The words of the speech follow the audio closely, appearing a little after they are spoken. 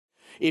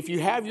if you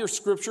have your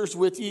scriptures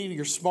with you,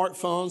 your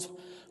smartphones,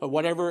 or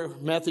whatever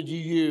method you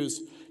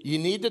use, you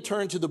need to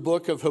turn to the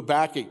book of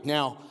Habakkuk.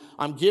 Now,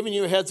 I'm giving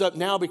you a heads up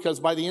now because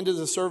by the end of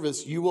the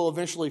service, you will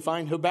eventually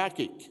find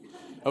Habakkuk,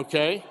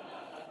 okay?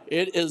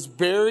 It is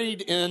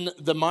buried in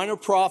the Minor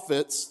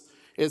Prophets.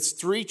 It's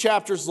 3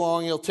 chapters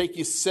long. It'll take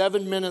you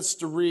 7 minutes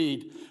to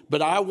read.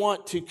 But I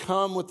want to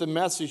come with the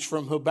message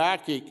from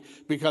Habakkuk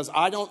because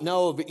I don't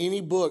know of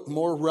any book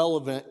more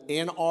relevant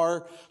in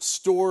our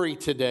story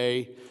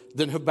today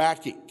than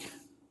Habakkuk.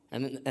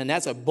 And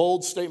that's a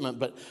bold statement,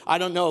 but I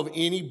don't know of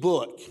any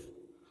book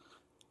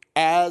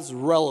as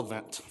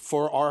relevant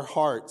for our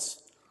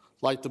hearts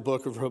like the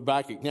book of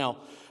Habakkuk. Now,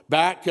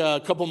 back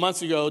a couple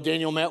months ago,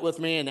 Daniel met with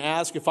me and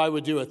asked if I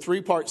would do a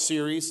 3-part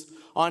series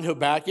on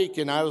Habakkuk,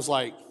 and I was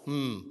like,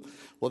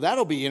 well,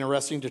 that'll be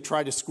interesting to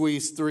try to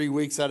squeeze 3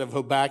 weeks out of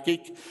Habakkuk.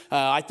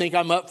 I think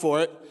I'm up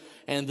for it.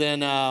 And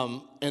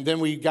then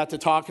we got to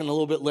talking a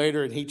little bit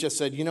later, and he just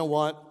said, you know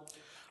what?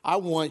 I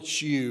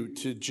want you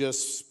to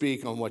just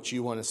speak on what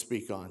you want to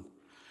speak on.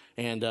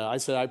 And I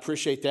said, I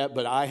appreciate that,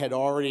 but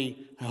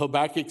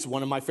Habakkuk's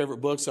one of my favorite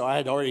books, so I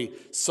had already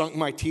sunk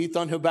my teeth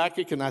on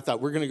Habakkuk, and I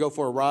thought, we're going to go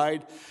for a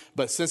ride.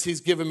 But since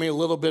he's given me a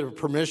little bit of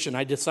permission,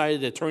 I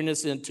decided to turn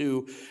this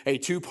into a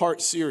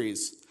 2-part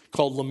series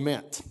called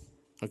Lament,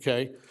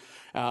 okay?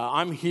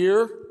 I'm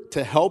here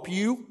to help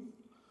you.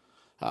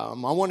 I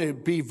want to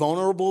be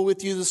vulnerable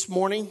with you this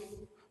morning.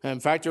 In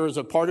fact, there was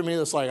a part of me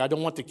that's like, I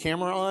don't want the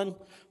camera on,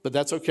 but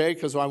that's okay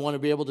because I want to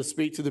be able to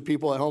speak to the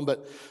people at home.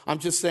 But I'm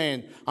just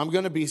saying, I'm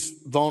going to be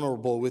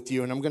vulnerable with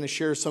you, and I'm going to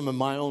share some of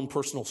my own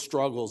personal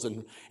struggles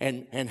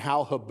and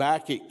how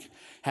Habakkuk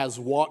has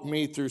walked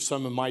me through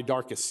some of my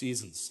darkest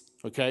seasons,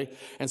 okay?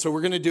 And so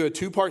we're going to do a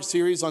 2-part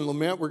series on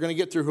lament. We're going to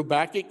get through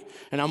Habakkuk,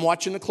 and I'm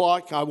watching the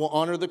clock. I will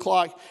honor the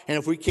clock, and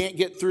if we can't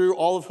get through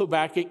all of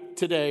Habakkuk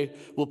today,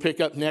 we'll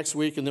pick up next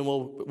week, and then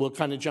we'll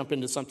kind of jump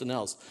into something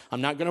else. I'm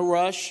not going to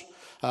rush.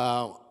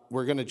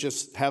 We're going to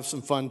just have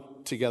some fun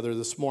together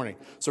this morning.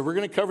 So we're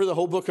going to cover the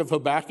whole book of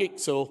Habakkuk.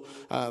 So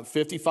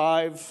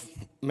 55,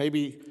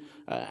 maybe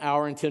an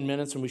hour and 10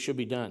 minutes, and we should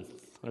be done.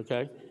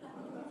 Okay?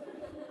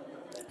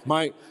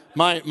 My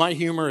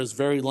humor is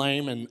very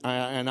lame, and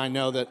I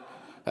know that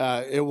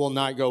it will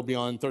not go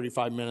beyond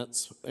 35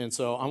 minutes. And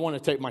so I want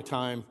to take my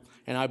time,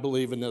 and I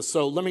believe in this.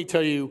 So let me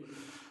tell you,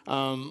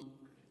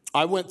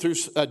 I went through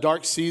a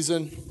dark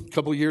season a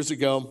couple years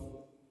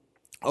ago,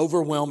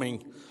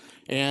 overwhelming,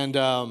 and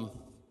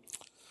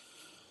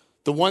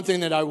the one thing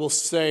that I will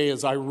say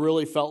is I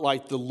really felt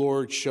like the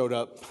Lord showed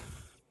up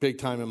big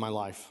time in my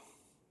life.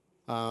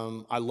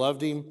 I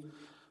loved him,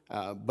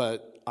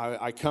 but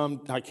I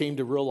came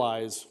to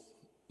realize,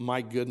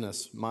 my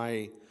goodness,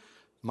 my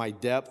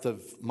depth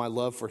of my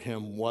love for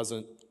him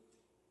wasn't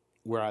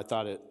where I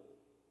thought it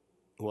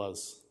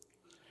was.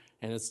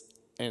 And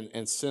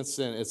since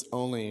then, it's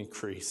only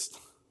increased.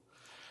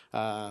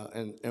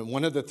 And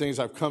one of the things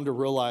I've come to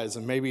realize,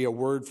 and maybe a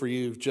word for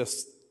you,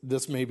 just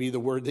this may be the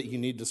word that you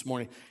need this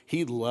morning.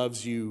 He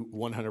loves you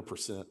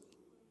 100%.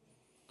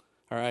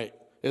 All right?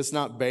 It's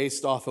not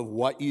based off of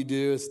what you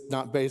do. It's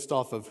not based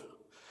off of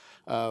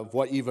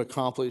what you've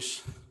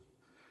accomplished.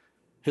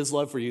 His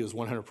love for you is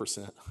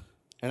 100%.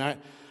 And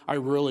I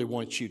really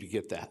want you to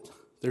get that.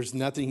 There's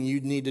nothing you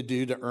need to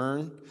do to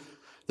earn.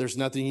 There's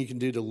nothing you can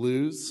do to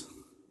lose.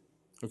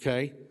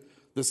 Okay?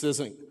 This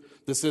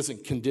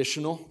isn't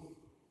conditional.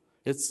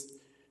 It's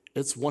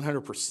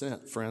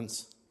 100%,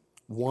 friends.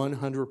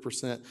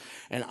 100%.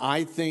 And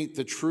I think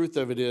the truth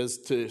of it is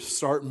to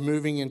start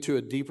moving into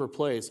a deeper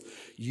place.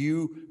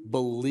 You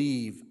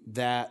believe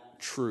that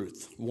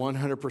truth.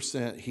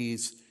 100%. He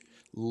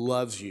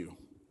loves you.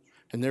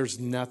 And there's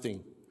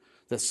nothing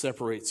that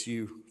separates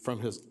you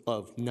from his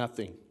love.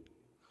 Nothing.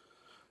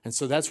 And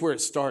so that's where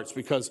it starts,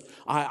 because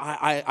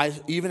I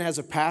even as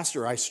a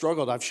pastor, I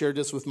struggled. I've shared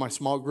this with my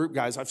small group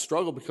guys. I've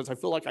struggled because I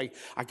feel like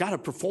I got to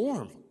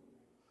perform.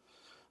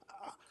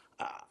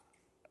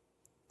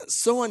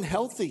 So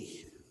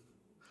unhealthy.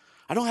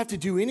 I don't have to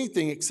do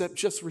anything except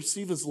just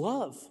receive his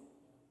love.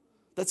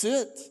 That's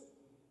it.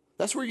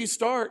 That's where you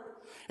start.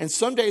 And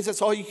some days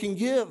that's all you can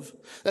give.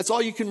 That's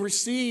all you can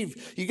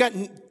receive. You got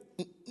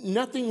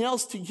nothing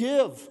else to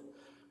give.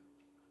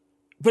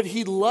 But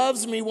he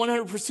loves me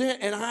 100%,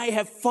 and I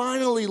have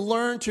finally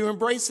learned to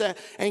embrace that.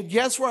 And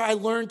guess where I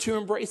learned to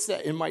embrace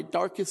that? In my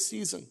darkest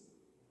season.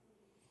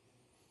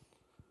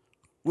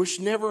 Which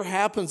never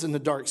happens in the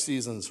dark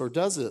seasons, or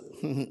does it?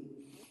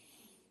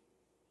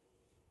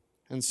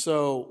 And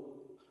so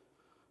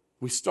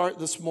we start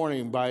this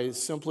morning by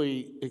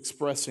simply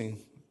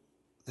expressing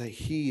that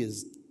he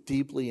is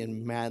deeply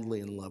and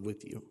madly in love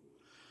with you,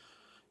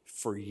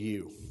 for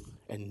you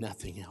and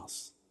nothing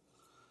else.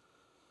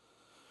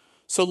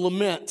 So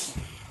lament,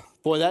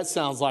 boy, that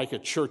sounds like a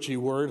churchy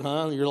word,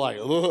 huh? You're like,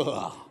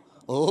 ugh.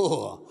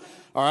 All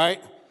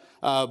right?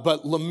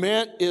 But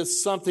lament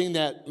is something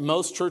that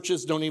most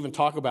churches don't even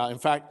talk about. In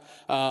fact,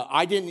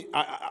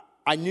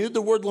 I knew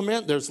the word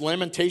lament. There's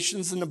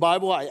lamentations in the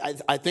Bible.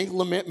 I think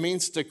lament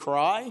means to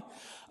cry.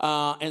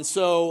 And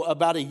so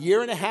about a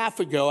year and a half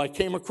ago, I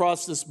came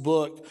across this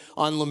book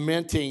on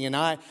lamenting, and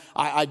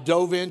I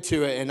dove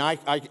into it, and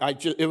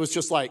it was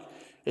just like,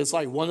 it's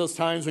like one of those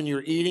times when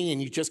you're eating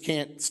and you just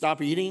can't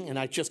stop eating, and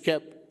I just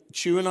kept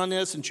chewing on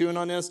this and chewing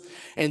on this.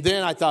 And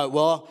then I thought,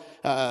 well,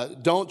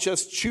 don't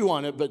just chew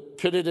on it, but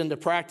put it into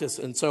practice.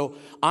 And so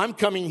I'm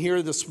coming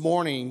here this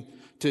morning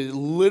to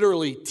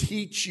literally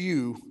teach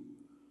you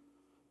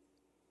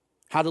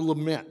how to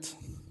lament.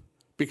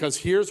 Because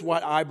here's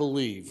what I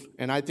believe,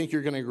 and I think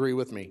you're going to agree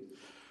with me.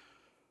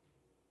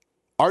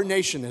 Our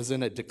nation is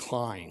in a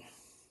decline.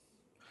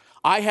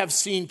 I have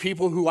seen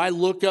people who I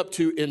look up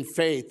to in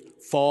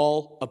faith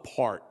fall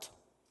apart.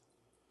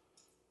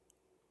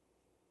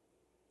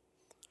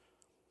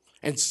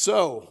 And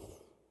so,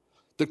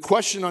 the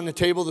question on the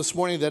table this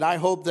morning that I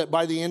hope that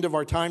by the end of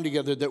our time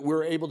together that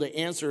we're able to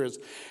answer is,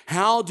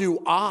 how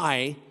do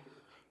I,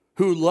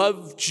 who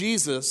love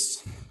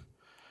Jesus,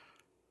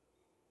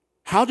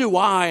 how do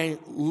I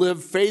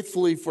live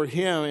faithfully for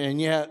him and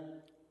yet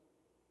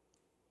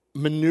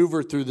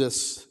maneuver through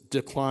this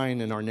decline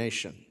in our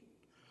nation?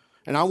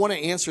 And I want to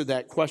answer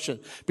that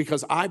question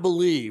because I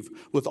believe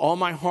with all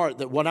my heart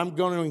that what I'm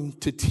going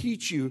to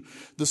teach you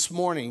this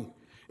morning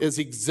is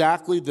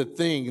exactly the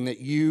thing that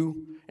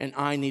you and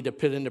I need to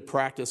put into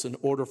practice in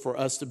order for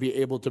us to be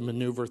able to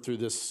maneuver through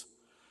this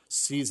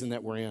season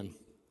that we're in.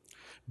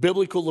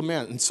 Biblical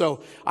lament. And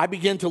so I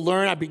begin to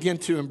learn, I begin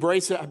to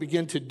embrace it, I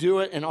begin to do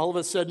it, and all of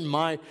a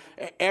sudden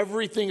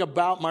everything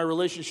about my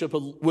relationship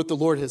with the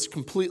Lord has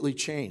completely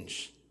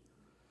changed.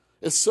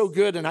 It's so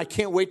good, and I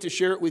can't wait to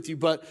share it with you,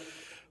 but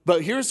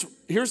here's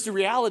the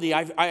reality.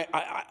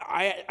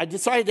 I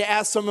decided to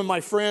ask some of my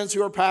friends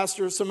who are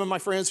pastors, some of my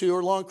friends who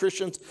are long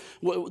Christians,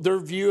 their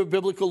view of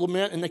biblical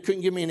lament, and they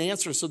couldn't give me an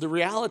answer. So the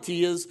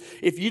reality is,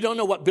 if you don't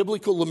know what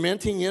biblical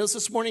lamenting is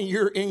this morning,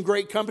 you're in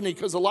great company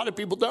because a lot of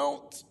people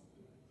don't.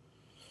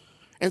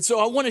 And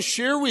so I want to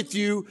share with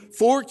you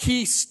 4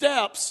 key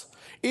steps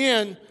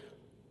in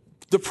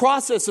the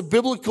process of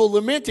biblical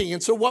lamenting.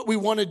 And so what we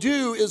want to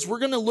do is we're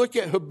going to look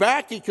at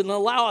Habakkuk and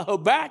allow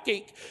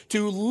Habakkuk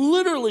to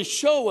literally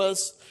show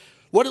us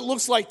what it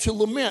looks like to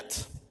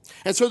lament.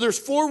 And so there's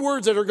 4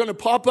 words that are going to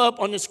pop up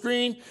on the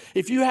screen.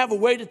 If you have a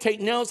way to take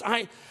notes,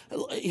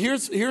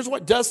 here's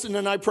what Dustin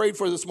and I prayed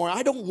for this morning.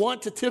 I don't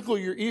want to tickle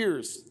your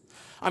ears.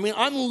 I mean,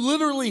 I'm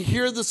literally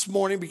here this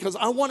morning because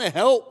I want to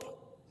help.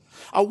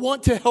 I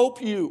want to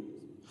help you.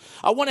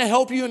 I want to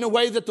help you in a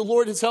way that the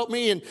Lord has helped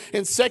me. In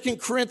 2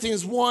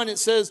 Corinthians 1, it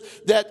says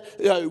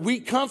that we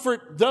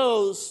comfort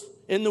those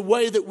in the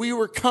way that we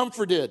were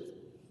comforted.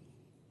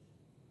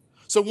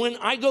 So when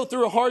I go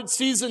through a hard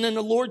season and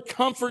the Lord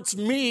comforts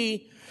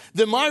me,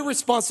 then my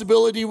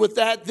responsibility with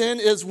that then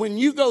is when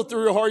you go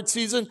through a hard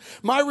season,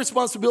 my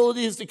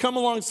responsibility is to come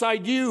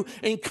alongside you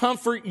and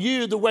comfort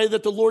you the way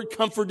that the Lord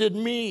comforted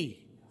me.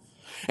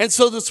 And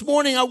so this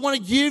morning, I want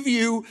to give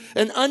you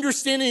an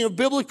understanding of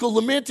biblical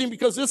lamenting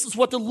because this is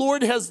what the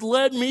Lord has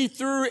led me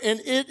through, and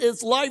it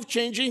is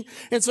life-changing.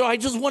 And so I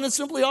just want to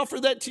simply offer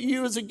that to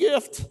you as a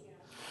gift.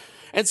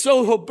 And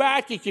so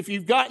Habakkuk, if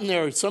you've gotten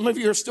there, some of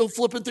you are still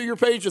flipping through your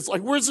pages,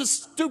 like, where's this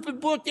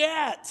stupid book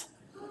at?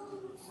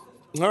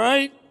 All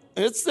right?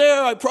 It's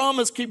there, I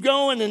promise. Keep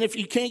going. And if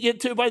you can't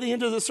get to it by the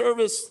end of the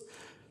service,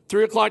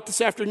 3 o'clock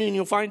this afternoon,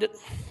 you'll find it.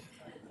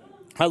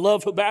 I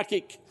love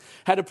Habakkuk.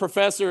 Had a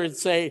professor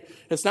say,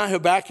 it's not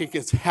Habakkuk,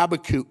 it's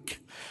Habakkuk.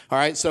 All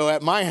right, so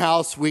at my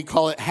house, we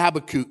call it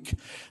Habakkuk.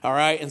 All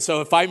right, and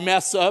so if I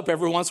mess up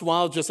every once in a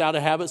while, just out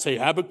of habit, say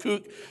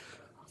Habakkuk,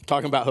 I'm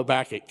talking about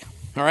Habakkuk.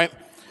 All right,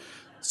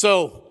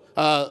 so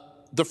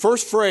the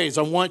first phrase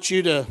I want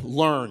you to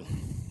learn,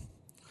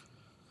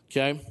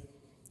 okay?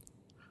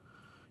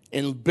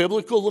 In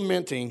biblical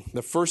lamenting,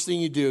 the first thing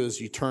you do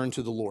is you turn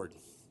to the Lord.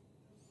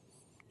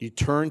 You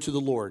turn to the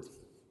Lord,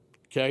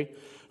 okay?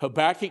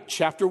 Habakkuk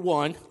chapter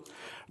 1.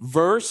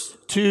 Verse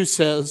 2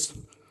 says,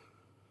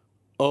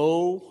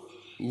 "O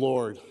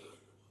Lord."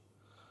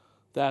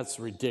 That's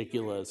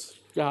ridiculous.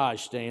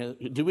 Gosh dang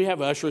it. Do we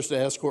have ushers to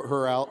escort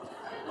her out?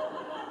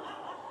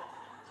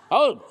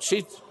 Oh,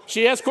 she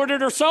escorted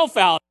herself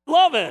out.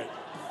 Love it.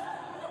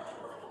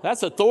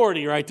 That's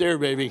authority right there,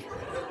 baby.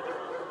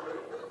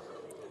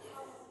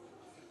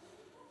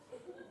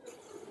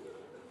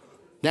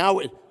 Now,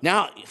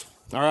 all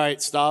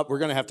right, stop. We're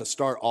going to have to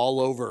start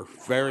all over.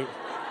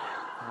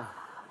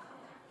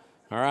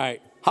 All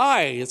right.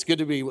 Hi, it's good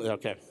to be with you.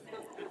 Okay.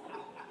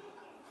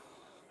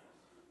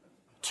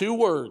 2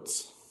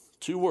 words.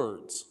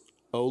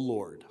 O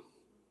Lord.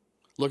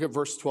 Look at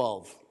verse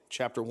 12,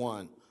 chapter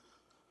 1.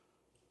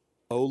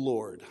 O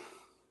Lord.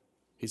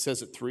 He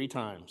says it 3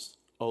 times.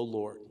 O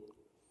Lord.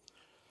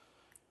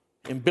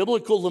 In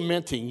biblical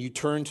lamenting, you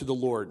turn to the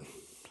Lord.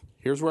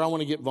 Here's where I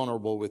want to get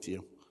vulnerable with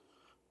you.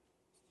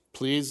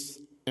 Please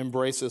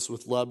embrace this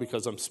with love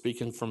because I'm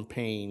speaking from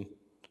pain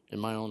in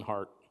my own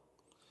heart.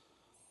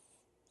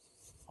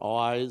 All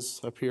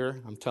eyes up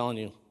here, I'm telling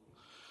you,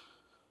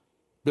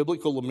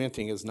 biblical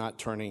lamenting is not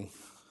turning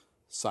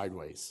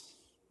sideways.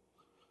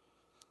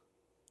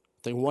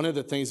 I think one of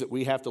the things that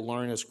we have to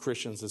learn as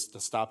Christians is to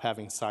stop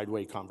having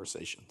sideways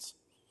conversations.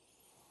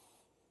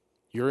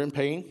 You're in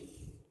pain.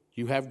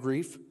 You have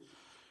grief.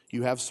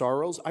 You have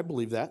sorrows. I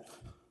believe that.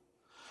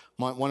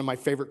 One of my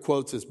favorite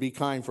quotes is, "Be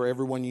kind, for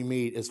everyone you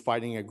meet is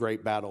fighting a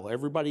great battle."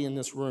 Everybody in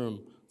this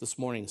room this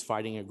morning is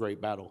fighting a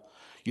great battle.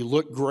 You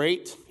look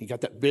great. You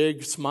got that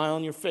big smile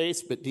on your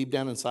face, but deep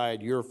down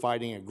inside, you're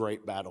fighting a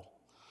great battle.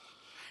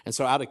 And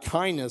so out of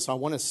kindness, I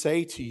want to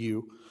say to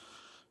you,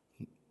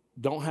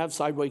 don't have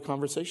sideways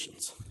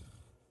conversations.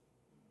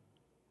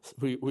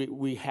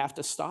 We have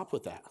to stop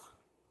with that.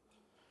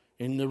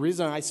 And the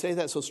reason I say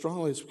that so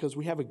strongly is because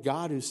we have a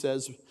God who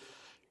says,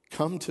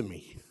 "Come to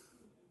me.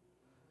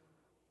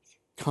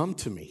 Come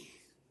to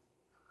me."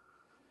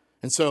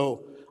 And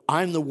so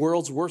I'm the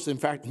world's worst. In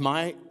fact,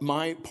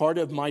 my part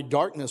of my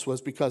darkness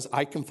was because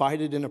I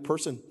confided in a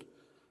person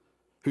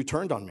who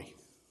turned on me.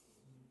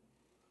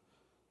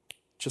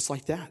 Just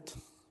like that.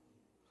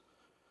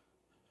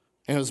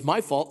 And it was my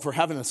fault for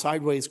having a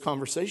sideways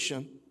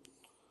conversation.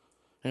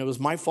 And it was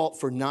my fault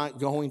for not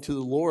going to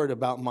the Lord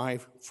about my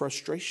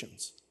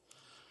frustrations.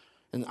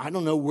 And I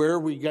don't know where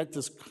we get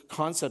this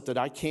concept that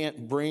I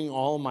can't bring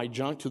all my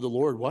junk to the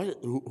Lord.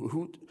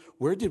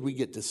 Where did we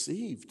get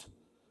deceived?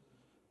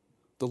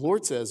 The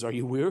Lord says, "Are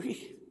you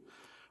weary?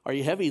 Are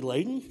you heavy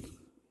laden?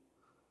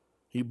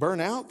 Are you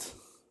burnt out?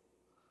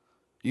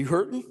 You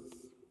hurting?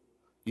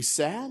 You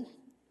sad?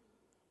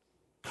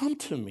 Come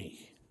to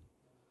me.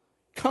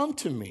 Come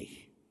to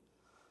me."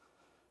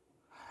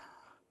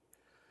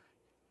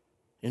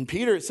 In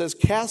Peter it says,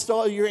 "Cast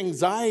all your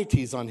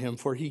anxieties on him,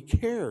 for he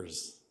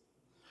cares."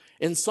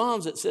 In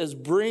Psalms it says,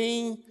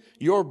 "Bring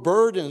your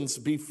burdens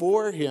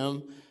before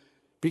him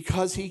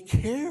because he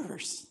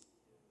cares."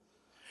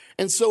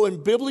 And so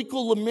in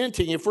biblical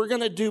lamenting, if we're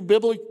going to do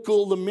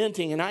biblical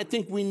lamenting, and I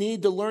think we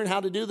need to learn how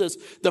to do this,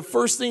 the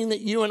first thing that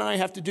you and I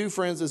have to do,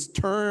 friends, is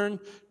turn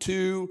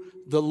to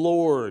the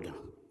Lord.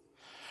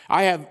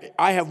 I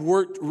have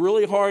worked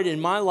really hard in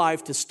my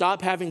life to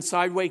stop having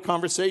sideways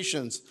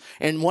conversations.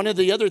 And one of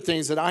the other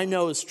things that I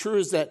know is true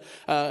is that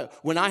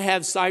when I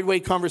have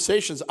sideways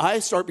conversations, I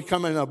start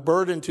becoming a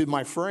burden to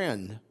my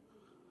friend.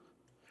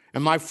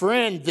 And my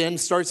friend then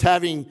starts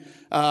having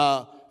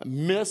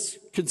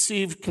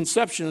misconceived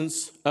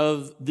conceptions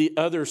of the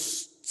other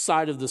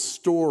side of the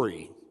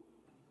story.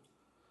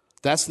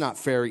 That's not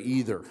fair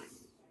either.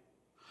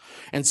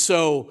 And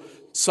so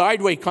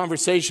sideways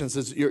conversations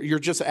is you're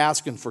just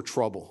asking for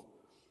trouble.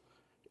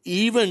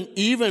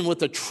 Even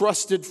with a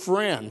trusted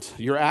friend,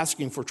 you're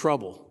asking for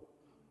trouble.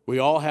 We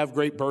all have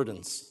great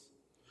burdens.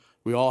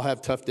 We all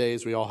have tough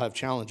days. We all have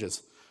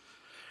challenges.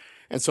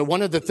 And so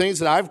one of the things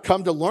that I've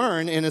come to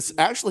learn, and it's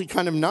actually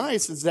kind of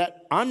nice, is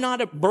that I'm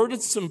not a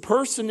burdensome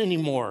person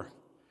anymore.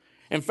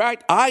 In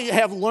fact, I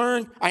have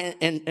learned,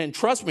 and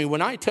trust me,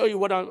 when I tell you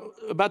what I'm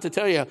about to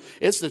tell you,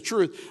 it's the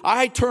truth.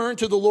 I turn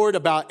to the Lord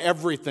about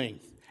everything.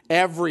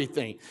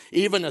 Everything.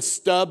 Even a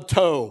stubbed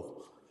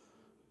toe.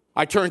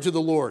 I turn to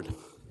the Lord.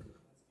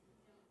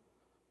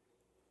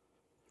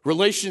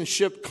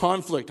 Relationship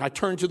conflict. I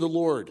turn to the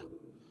Lord.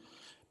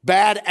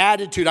 Bad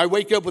attitude. I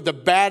wake up with a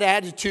bad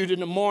attitude in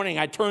the morning.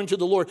 I turn to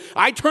the Lord.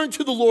 I turn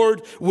to the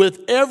Lord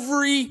with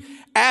every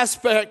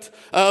aspect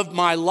of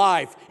my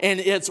life, and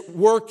it's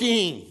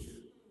working.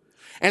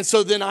 And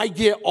so then I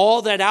get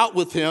all that out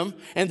with him,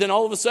 and then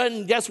all of a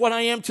sudden, guess what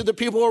I am to the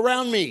people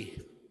around me?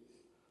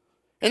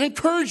 An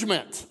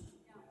encouragement.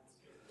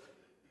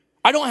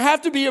 I don't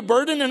have to be a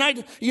burden.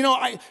 And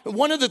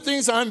one of the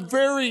things I'm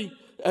very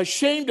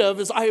ashamed of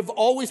is I have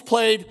always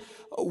played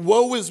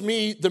woe is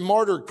me, the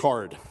martyr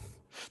card.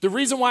 The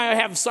reason why I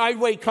have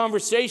sideways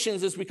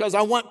conversations is because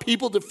I want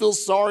people to feel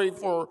sorry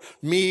for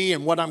me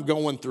and what I'm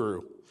going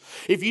through.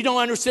 If you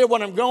don't understand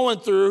what I'm going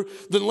through,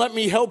 then let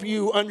me help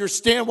you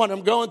understand what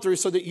I'm going through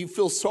so that you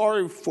feel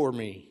sorry for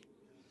me.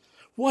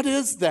 What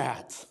is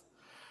that?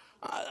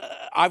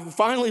 I've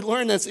finally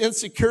learned that's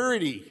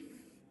insecurity.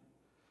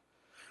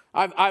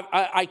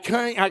 I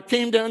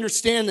came to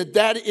understand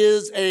that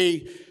is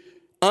a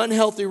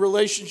unhealthy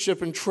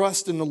relationship and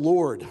trust in the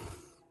Lord.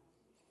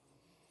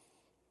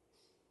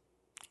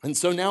 And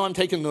so now I'm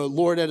taking the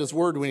Lord at his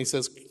word when he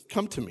says,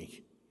 "Come to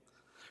me."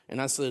 And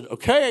I said,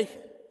 "Okay,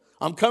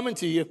 I'm coming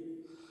to you."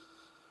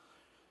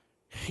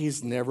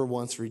 He's never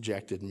once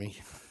rejected me.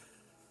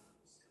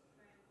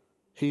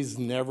 He's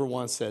never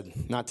once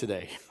said, "Not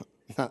today.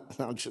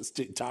 I'm just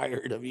too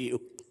tired of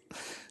you.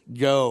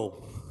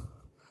 Go."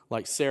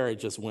 Like Sarah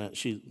just went.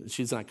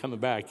 She's not coming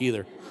back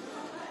either.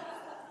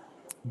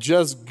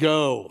 Just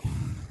go.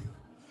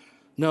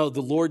 No,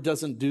 the Lord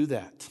doesn't do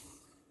that.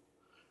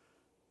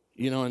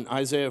 In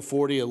Isaiah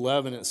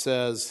 40:11, it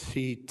says,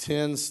 he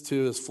tends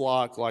to his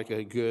flock like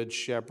a good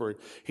shepherd.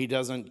 He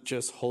doesn't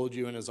just hold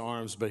you in his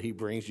arms, but he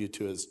brings you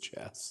to his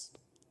chest.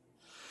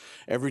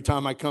 Every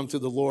time I come to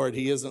the Lord,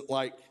 he isn't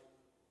like,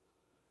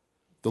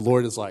 the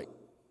Lord is like,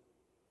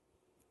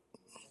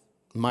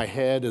 my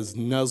head is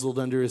nuzzled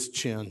under his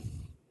chin.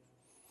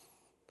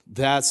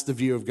 That's the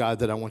view of God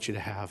that I want you to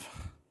have.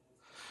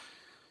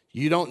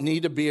 You don't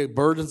need to be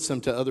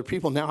burdensome to other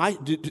people. Now,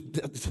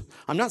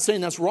 I'm not saying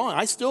that's wrong.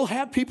 I still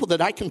have people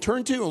that I can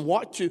turn to and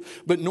walk to.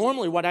 But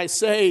normally what I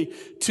say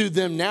to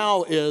them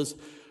now is,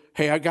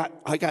 hey, I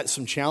got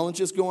some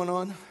challenges going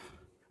on.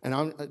 And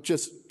I'm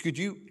just, could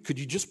you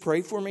just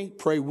pray for me?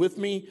 Pray with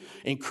me?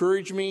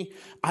 Encourage me?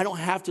 I don't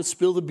have to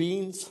spill the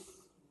beans.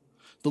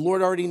 The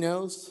Lord already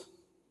knows.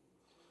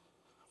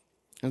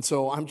 And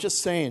so I'm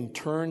just saying,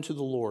 turn to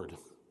the Lord.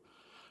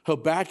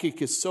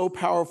 Habakkuk is so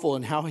powerful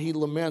in how he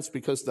laments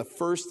because the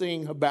first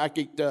thing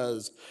Habakkuk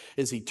does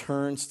is he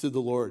turns to the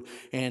Lord.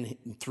 And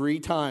 3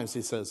 times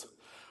he says,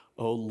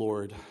 oh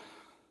Lord. In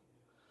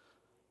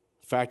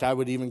fact, I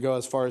would even go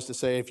as far as to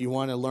say, if you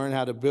want to learn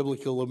how to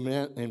biblically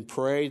lament and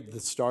pray,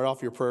 start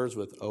off your prayers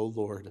with, oh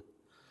Lord.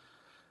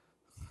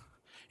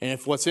 And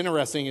if what's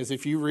interesting is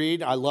if you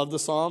read, I love the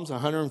Psalms,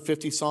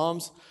 150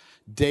 Psalms,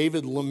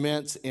 David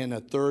laments in a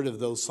third of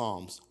those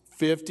Psalms.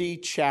 50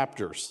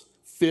 chapters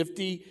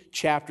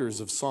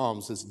of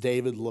Psalms is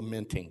David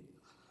lamenting.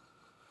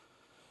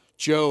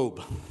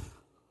 Job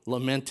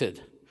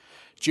lamented.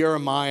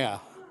 Jeremiah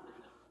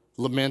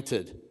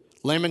lamented.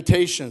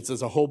 Lamentations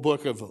is a whole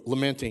book of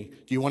lamenting.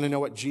 Do you want to know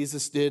what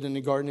Jesus did in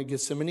the Garden of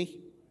Gethsemane?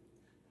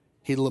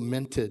 He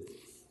lamented.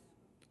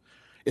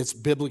 It's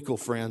biblical,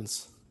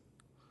 friends.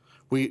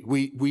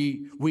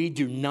 We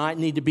do not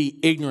need to be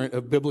ignorant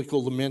of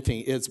biblical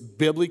lamenting. It's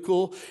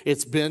biblical.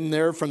 It's been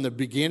there from the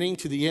beginning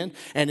to the end.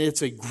 And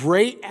it's a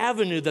great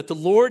avenue that the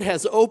Lord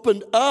has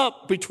opened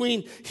up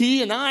between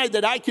He and I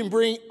that I can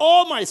bring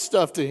all my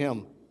stuff to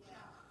Him.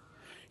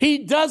 He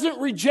doesn't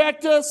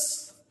reject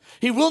us.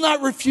 He will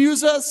not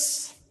refuse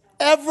us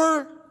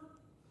ever.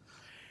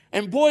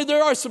 And boy,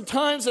 there are some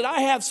times that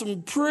I have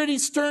some pretty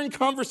stern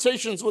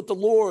conversations with the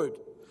Lord.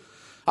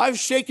 I've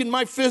shaken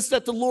my fist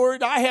at the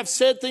Lord. I have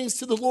said things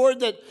to the Lord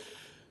that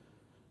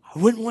I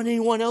wouldn't want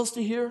anyone else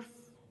to hear.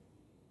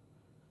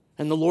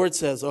 And the Lord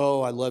says,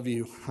 oh, I love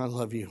you. I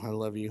love you. I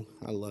love you.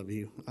 I love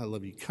you. I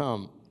love you.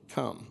 Come.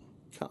 I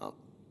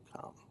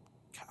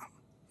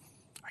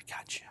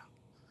got you.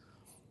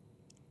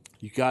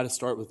 You got to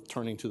start with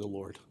turning to the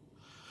Lord.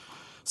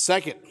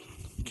 Second,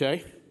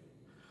 okay?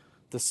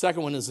 The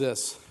second one is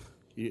this.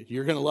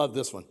 You're going to love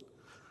this one.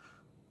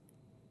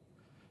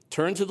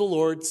 Turn to the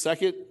Lord.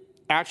 Second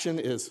action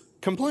is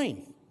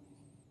complain.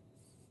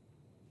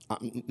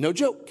 No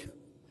joke.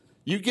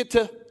 You get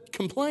to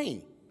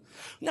complain.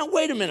 Now,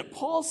 wait a minute.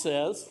 Paul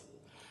says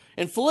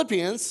in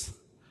Philippians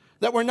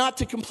that we're not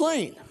to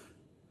complain.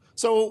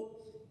 So,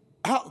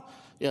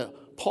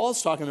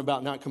 Paul's talking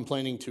about not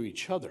complaining to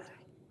each other.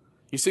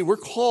 You see, we're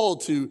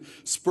called to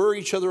spur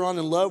each other on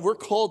in love. We're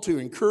called to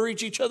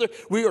encourage each other.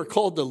 We are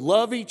called to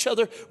love each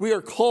other. We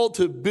are called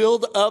to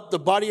build up the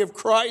body of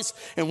Christ.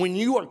 And when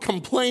you are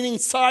complaining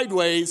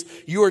sideways,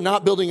 you are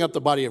not building up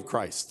the body of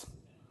Christ.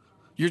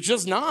 You're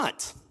just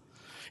not.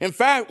 In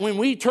fact, when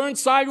we turn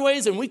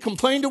sideways and we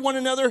complain to one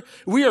another,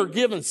 we are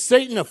giving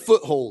Satan a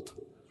foothold.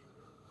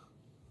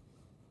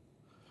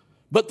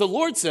 But the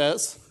Lord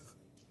says,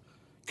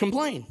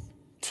 complain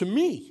to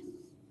me.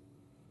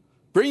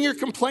 Bring your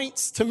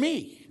complaints to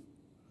me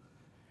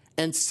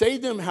and say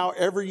them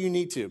however you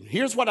need to.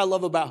 Here's what I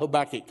love about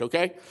Habakkuk,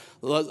 okay?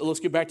 Let's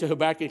get back to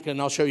Habakkuk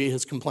and I'll show you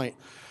his complaint.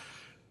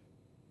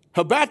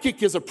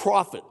 Habakkuk is a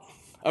prophet.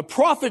 A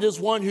prophet is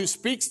one who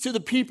speaks to the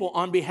people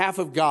on behalf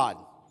of God.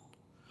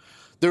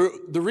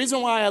 The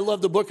reason why I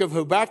love the book of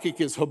Habakkuk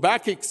is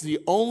Habakkuk's the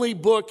only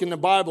book in the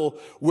Bible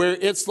where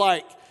it's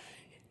like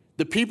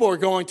the people are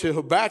going to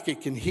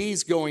Habakkuk and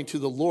he's going to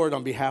the Lord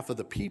on behalf of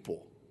the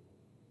people.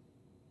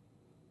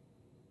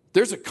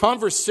 There's a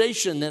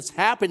conversation that's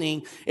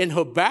happening in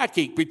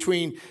Habakkuk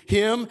between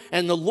him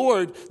and the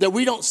Lord that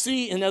we don't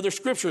see in other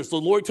scriptures. The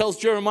Lord tells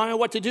Jeremiah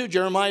what to do.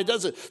 Jeremiah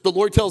does it. The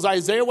Lord tells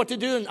Isaiah what to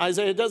do, and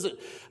Isaiah does it.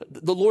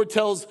 The Lord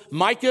tells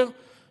Micah.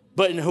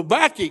 But in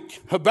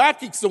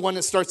Habakkuk's the one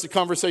that starts the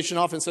conversation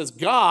off and says,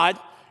 God,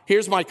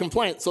 here's my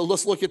complaint. So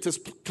let's look at this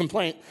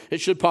complaint.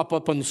 It should pop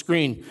up on the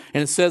screen.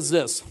 And it says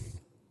this.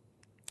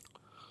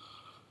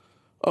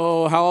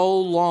 Oh, how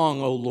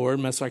long, O Lord,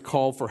 must I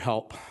call for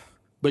help?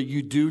 But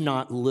you do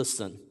not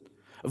listen.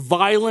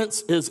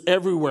 Violence is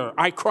everywhere.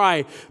 I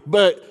cry,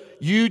 but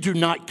you do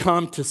not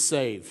come to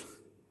save.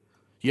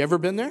 You ever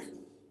been there?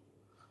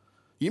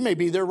 You may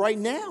be there right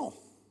now.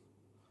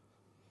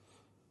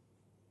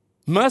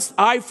 Must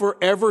I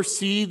forever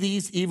see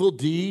these evil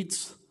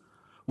deeds?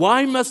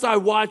 Why must I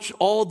watch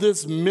all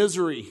this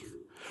misery?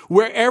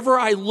 Wherever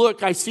I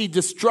look, I see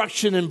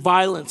destruction and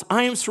violence.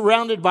 I am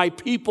surrounded by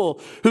people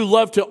who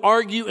love to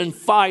argue and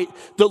fight.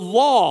 The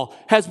law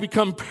has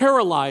become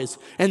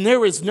paralyzed, and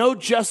there is no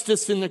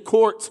justice in the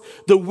courts.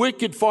 The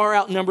wicked far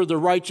outnumber the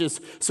righteous,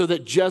 so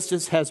that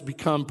justice has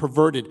become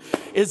perverted.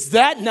 Is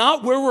that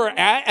not where we're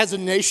at as a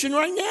nation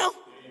right now?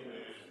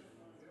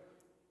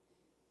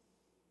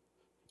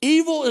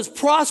 Evil is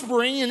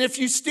prospering, and if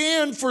you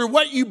stand for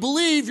what you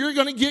believe, you're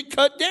going to get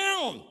cut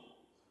down.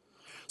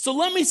 So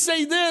let me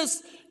say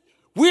this.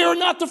 We are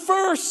not the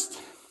first.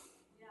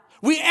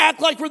 We act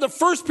like we're the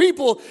first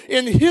people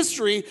in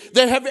history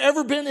that have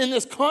ever been in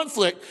this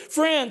conflict.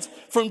 Friends,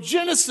 from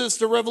Genesis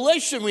to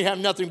Revelation, we have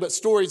nothing but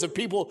stories of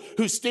people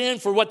who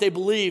stand for what they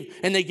believe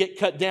and they get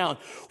cut down.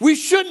 We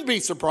shouldn't be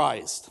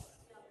surprised.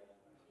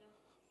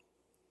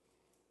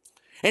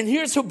 And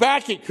here's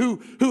Habakkuk,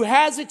 who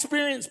has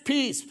experienced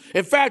peace.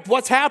 In fact,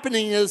 what's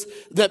happening is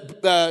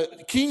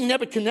that King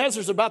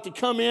Nebuchadnezzar is about to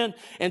come in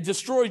and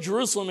destroy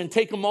Jerusalem and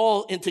take them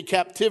all into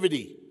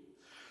captivity.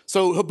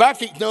 So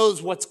Habakkuk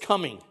knows what's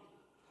coming.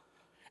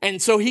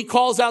 And so he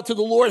calls out to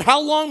the Lord,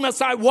 how long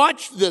must I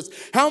watch this?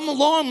 How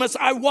long must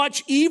I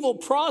watch evil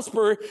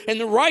prosper and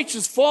the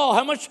righteous fall?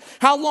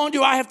 How long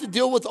do I have to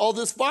deal with all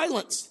this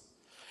violence?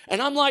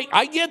 And I'm like,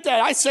 I get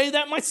that. I say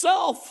that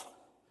myself.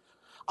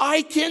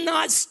 I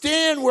cannot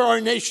stand where our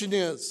nation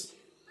is.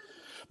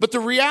 But the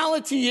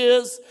reality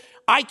is,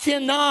 I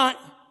cannot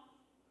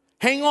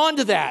hang on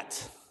to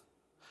that.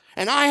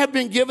 And I have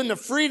been given the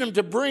freedom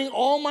to bring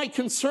all my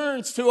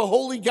concerns to a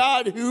holy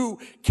God who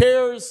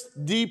cares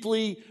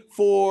deeply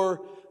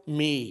for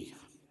me.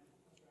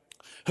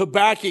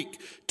 Habakkuk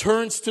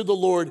turns to the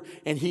Lord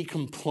and he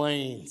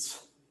complains.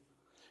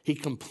 He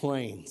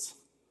complains.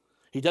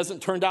 He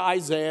doesn't turn to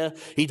Isaiah.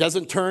 He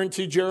doesn't turn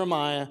to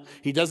Jeremiah.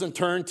 He doesn't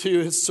turn to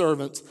his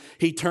servants.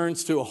 He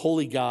turns to a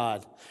holy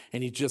God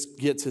and he just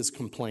gets his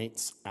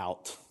complaints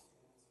out.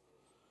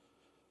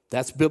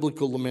 That's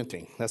biblical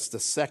lamenting. That's the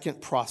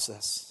second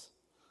process.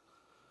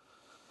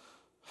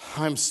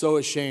 I'm so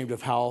ashamed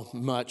of how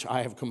much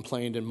I have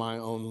complained in my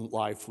own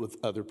life with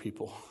other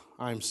people.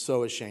 I'm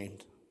so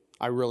ashamed.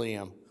 I really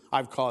am.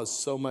 I've caused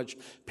so much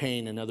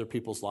pain in other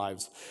people's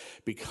lives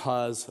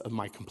because of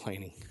my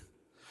complaining.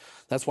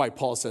 That's why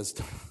Paul says,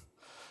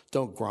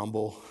 don't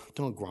grumble,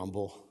 don't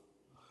grumble.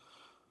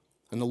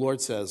 And the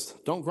Lord says,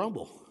 don't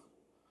grumble.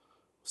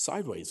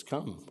 Sideways,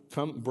 come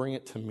bring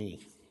it to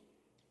me.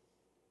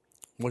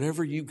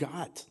 Whatever you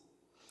got,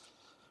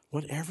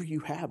 whatever you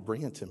have,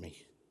 bring it to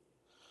me.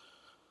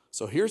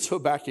 So here's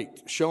Habakkuk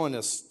showing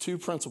us two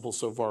principles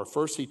so far.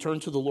 First, he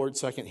turned to the Lord.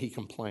 Second, he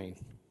complained.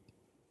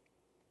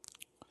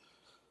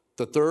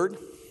 The third,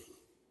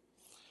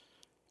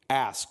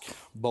 ask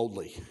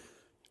boldly.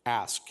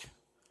 Ask.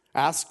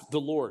 Ask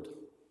the Lord.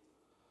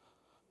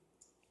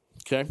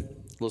 Okay,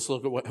 let's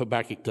look at what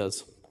Habakkuk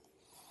does.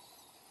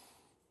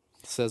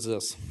 It says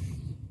this.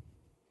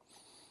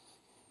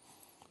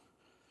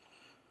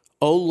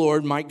 O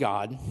Lord, my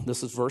God,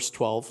 this is verse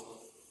 12.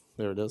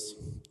 There it is.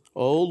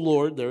 O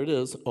Lord, there it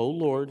is. O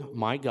Lord,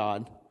 my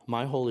God,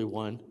 my Holy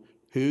One,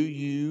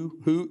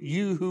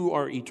 who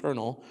are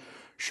eternal,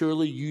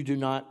 surely you do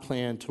not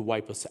plan to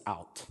wipe us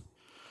out.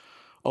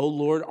 O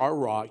Lord, our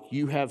rock,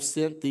 you have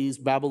sent these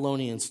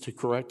Babylonians to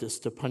correct us,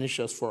 to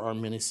punish us for our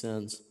many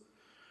sins.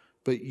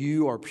 But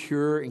you are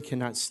pure and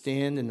cannot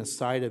stand in the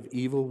sight of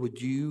evil. Would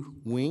you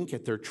wink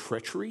at their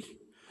treachery?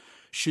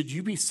 Should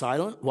you be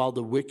silent while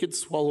the wicked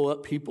swallow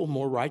up people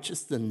more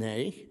righteous than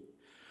they?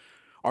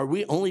 Are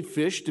we only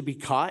fish to be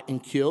caught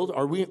and killed?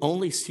 Are we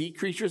only sea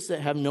creatures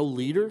that have no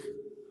leader?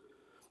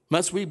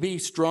 Must we be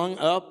strung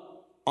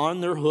up on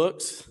their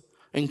hooks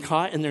and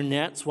caught in their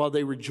nets while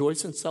they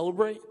rejoice and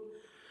celebrate?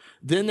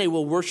 Then they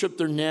will worship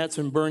their nets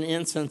and burn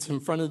incense in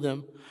front of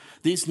them.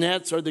 These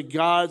nets are the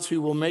gods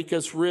who will make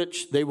us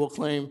rich, they will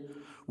claim.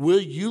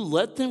 Will you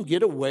let them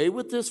get away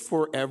with this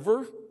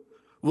forever?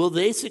 Will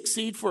they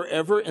succeed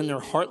forever in their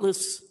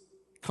heartless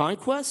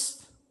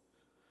conquest?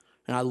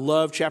 And I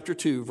love chapter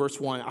 2, verse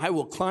 1. I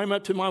will climb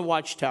up to my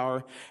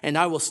watchtower and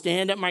I will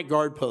stand at my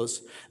guard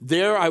post.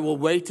 There I will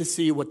wait to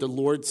see what the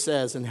Lord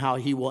says and how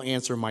he will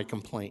answer my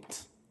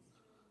complaint.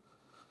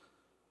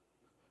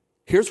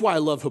 Here's why I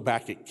love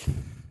Habakkuk.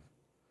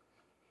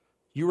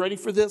 You ready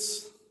for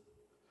this?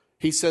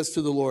 He says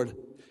to the Lord,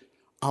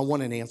 I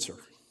want an answer.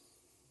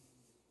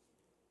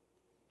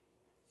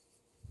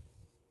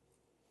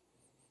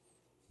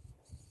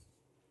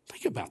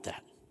 Think about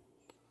that.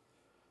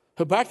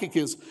 Habakkuk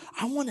is,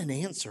 I want an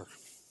answer.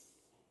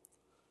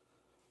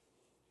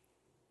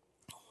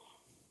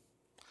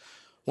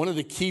 One of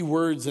the key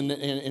words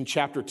in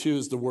chapter 2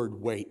 is the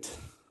word wait.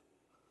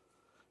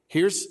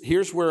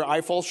 Here's where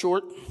I fall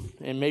short,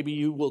 and maybe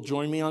you will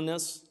join me on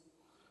this.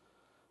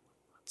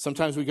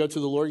 Sometimes we go to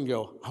the Lord and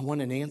go, I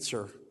want an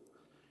answer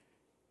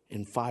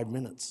in 5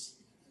 minutes.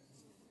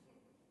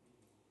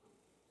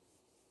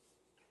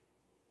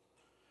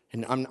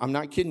 And I'm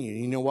not kidding you.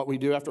 You know what we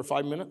do after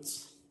 5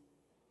 minutes?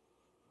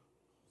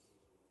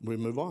 We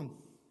move on.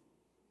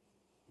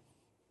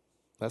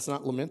 That's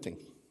not lamenting.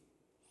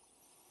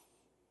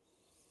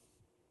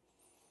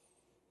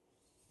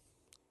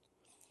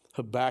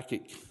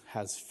 Habakkuk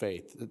has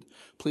faith.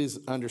 Please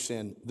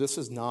understand, this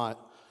is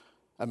not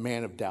a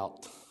man of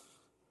doubt.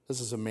 This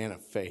is a man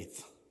of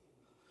faith.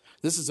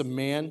 This is a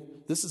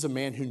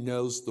man who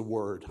knows the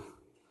word.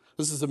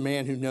 This is a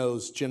man who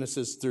knows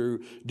Genesis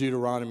through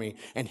Deuteronomy,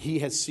 and he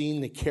has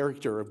seen the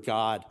character of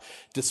God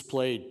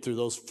displayed through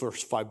those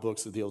first 5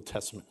 books of the Old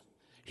Testament.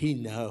 He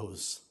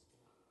knows.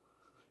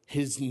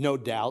 He's no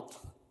doubt.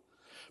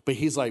 But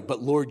he's like,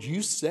 but Lord,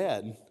 you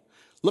said,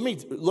 let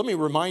me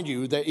remind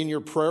you that in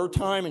your prayer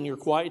time, in your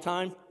quiet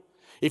time,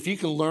 If you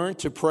can learn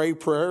to pray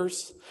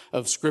prayers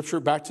of Scripture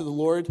back to the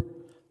Lord,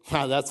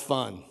 wow, that's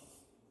fun.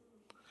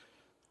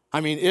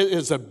 I mean, it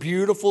is a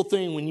beautiful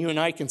thing when you and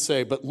I can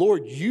say, but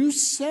Lord, you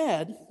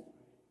said,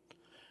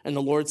 and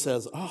the Lord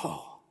says,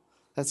 oh,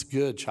 that's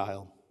good,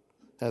 child.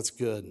 That's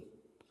good.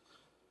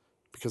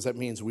 Because that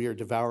means we are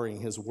devouring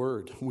his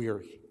word. We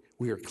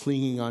are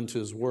clinging onto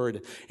his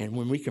word. And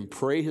when we can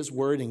pray his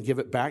word and give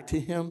it back to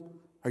him,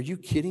 are you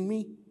kidding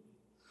me?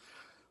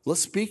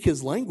 Let's speak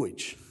his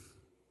language.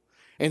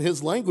 And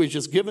his language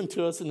is given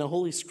to us in the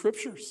Holy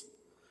Scriptures.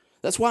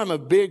 That's why I'm a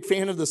big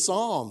fan of the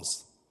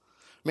Psalms.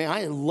 Man,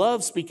 I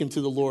love speaking to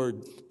the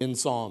Lord in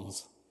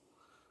Psalms.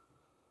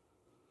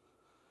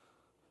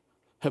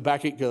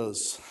 Habakkuk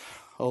goes,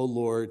 oh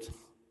Lord,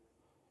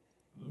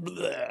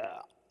 bleh,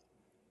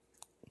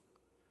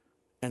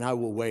 and I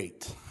will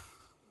wait.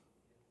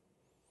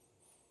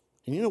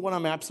 And you know what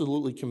I'm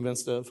absolutely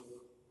convinced of?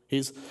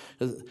 He's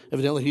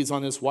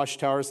on this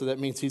watchtower, so that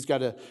means he's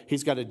got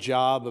a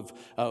job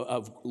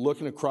of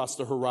looking across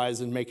the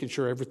horizon, making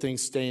sure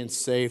everything's staying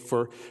safe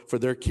for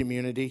their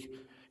community.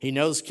 He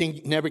knows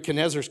King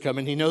Nebuchadnezzar's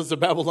coming. He knows the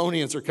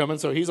Babylonians are coming,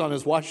 so he's on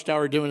his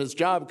watchtower doing his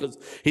job because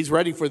he's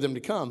ready for them to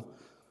come.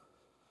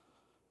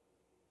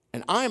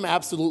 And I'm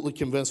absolutely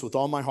convinced with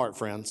all my heart,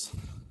 friends,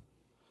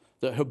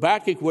 that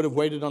Habakkuk would have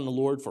waited on the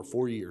Lord for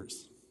 4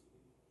 years.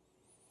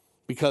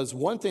 Because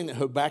one thing that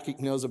Habakkuk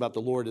knows about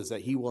the Lord is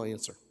that he will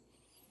answer.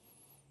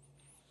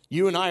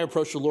 You and I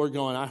approach the Lord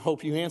going, I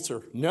hope you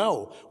answer.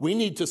 No, we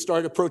need to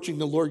start approaching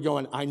the Lord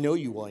going, I know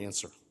you will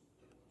answer.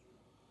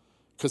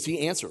 Because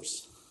he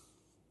answers.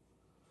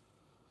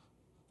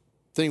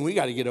 The thing we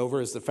got to get over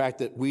is the fact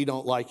that we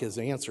don't like his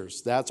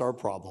answers. That's our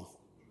problem.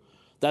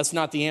 That's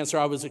not the answer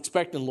I was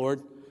expecting,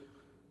 Lord.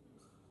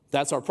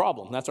 That's our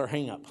problem. That's our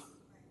hang-up.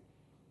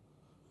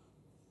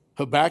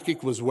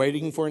 Habakkuk was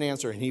waiting for an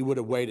answer, and he would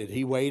have waited.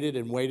 He waited,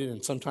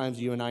 and sometimes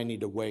you and I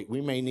need to wait.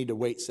 We may need to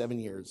wait 7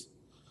 years.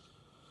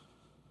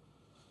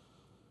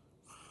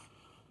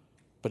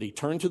 But he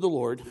turned to the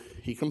Lord.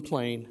 He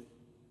complained.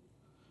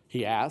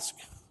 He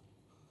asked.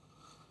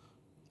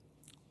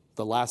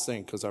 The last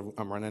thing, because I'm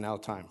running out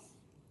of time.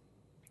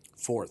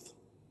 Fourth,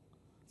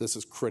 this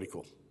is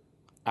critical,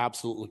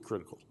 absolutely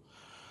critical.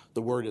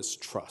 The word is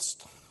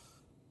trust.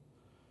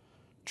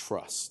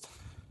 Trust.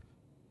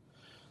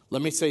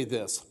 Let me say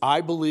this. I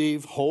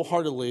believe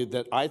wholeheartedly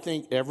that I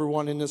think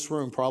everyone in this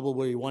room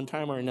probably one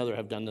time or another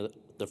have done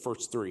the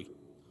first three.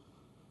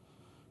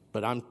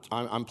 But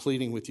I'm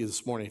pleading with you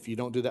this morning. If you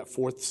don't do that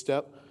fourth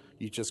step,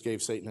 you just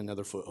gave Satan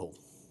another foothold.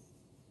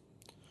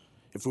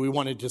 If we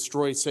want to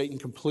destroy Satan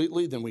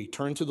completely, then we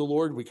turn to the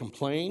Lord, we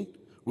complain,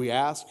 we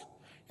ask,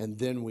 and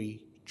then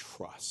we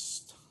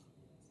trust.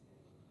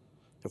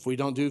 If we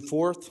don't do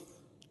fourth,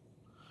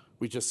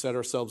 we just set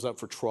ourselves up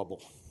for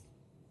trouble.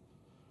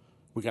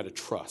 We got to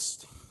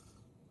trust.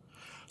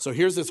 So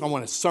here's this. I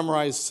want to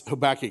summarize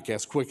Habakkuk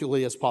as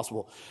quickly as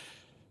possible.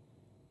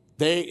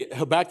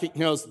 Habakkuk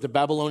knows that the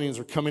Babylonians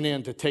are coming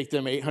in to take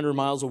them 800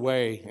 miles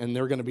away, and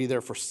they're going to be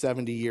there for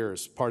 70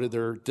 years, part of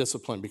their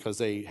discipline because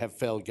they have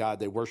failed God.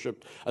 They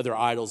worshiped other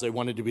idols. They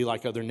wanted to be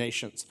like other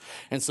nations.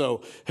 And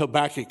so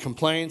Habakkuk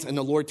complains, and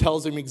the Lord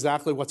tells him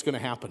exactly what's going to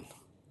happen.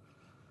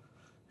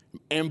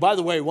 And by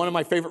the way, one of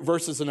my favorite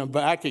verses in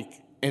Habakkuk,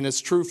 and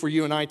it's true for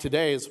you and I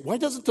today, is why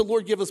doesn't the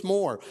Lord give us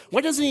more? Why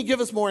doesn't he give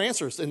us more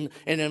answers? And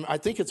I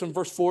think it's in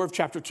verse 4 of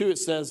chapter 2, it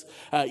says,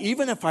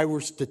 even if I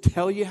were to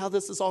tell you how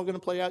this is all going to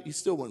play out, you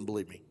still wouldn't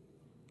believe me.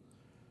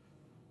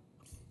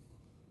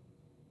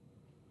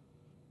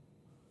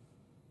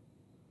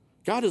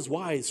 God is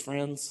wise,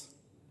 friends.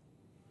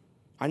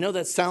 I know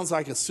that sounds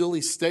like a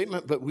silly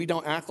statement, but we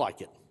don't act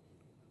like it.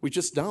 We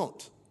just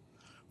don't.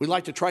 We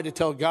like to try to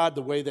tell God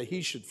the way that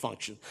he should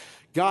function.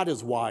 God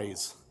is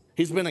wise.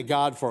 He's been a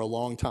God for a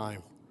long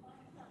time.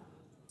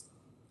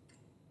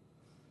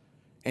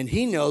 And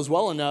he knows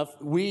well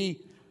enough, we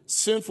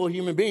sinful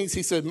human beings,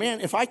 he said,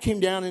 man, if I came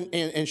down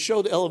and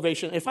showed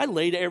elevation, if I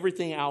laid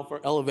everything out for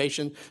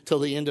elevation till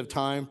the end of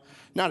time,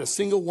 not a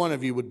single one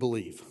of you would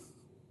believe.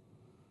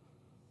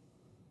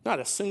 Not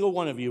a single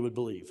one of you would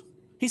believe.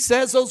 He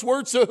says those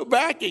words to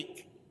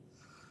Habakkuk.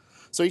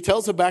 So he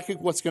tells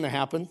Habakkuk what's going to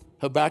happen.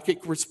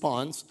 Habakkuk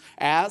responds,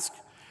 ask.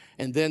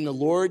 And then the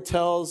Lord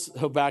tells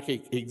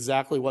Habakkuk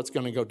exactly what's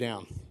going to go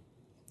down.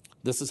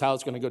 This is how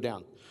it's going to go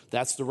down.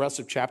 That's the rest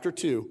of chapter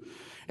 2.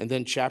 And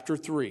then chapter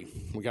 3.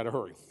 We got to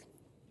hurry.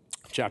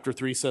 Chapter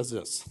 3 says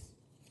this.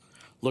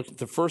 Look at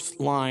the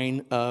first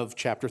line of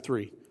chapter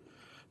 3.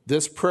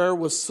 This prayer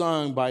was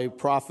sung by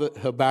prophet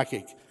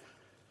Habakkuk.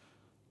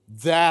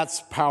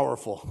 That's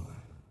powerful.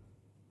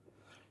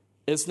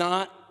 It's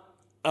not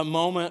a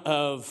moment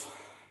of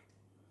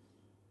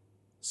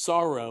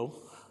sorrow.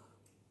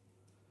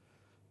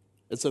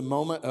 It's a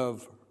moment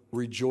of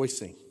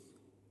rejoicing.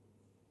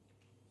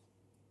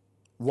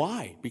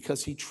 Why?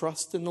 Because he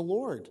trusts in the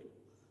Lord.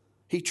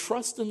 He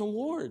trusts in the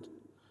Lord.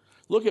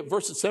 Look at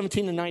verses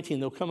 17 and 19.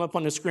 They'll come up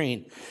on the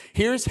screen.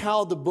 Here's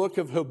how the book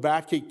of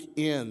Habakkuk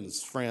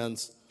ends,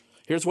 friends.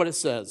 Here's what it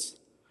says.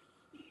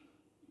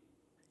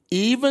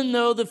 Even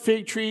though the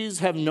fig trees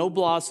have no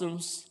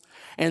blossoms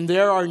and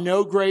there are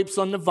no grapes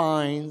on the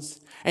vines.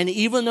 And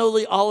even though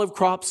the olive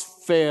crops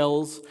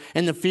fails,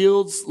 and the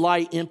fields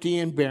lie empty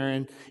and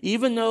barren,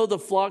 even though the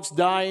flocks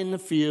die in the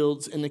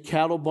fields, and the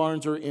cattle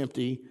barns are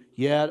empty,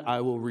 yet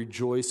I will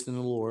rejoice in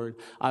the Lord.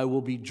 I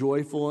will be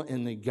joyful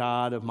in the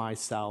God of my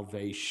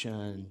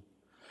salvation.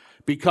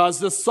 Because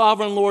the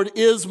sovereign Lord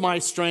is my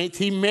strength,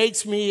 he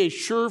makes me as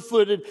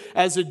sure-footed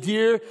as a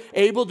deer,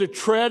 able to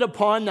tread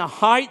upon the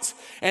heights.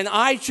 And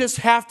I just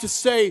have to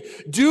say,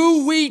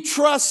 do we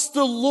trust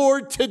the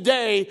Lord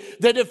today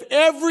that if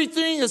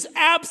everything is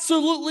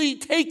absolutely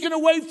taken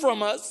away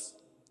from us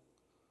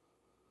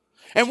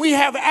and we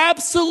have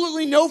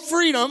absolutely no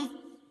freedom,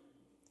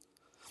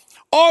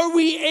 are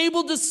we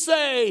able to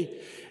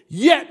say,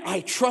 yet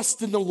I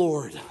trust in the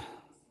Lord?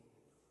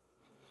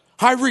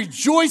 I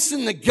rejoice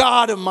in the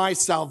God of my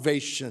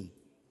salvation.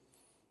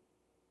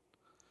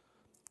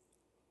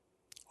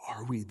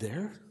 Are we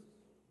there?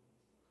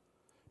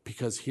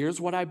 Because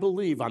here's what I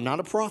believe. I'm not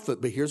a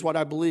prophet, but here's what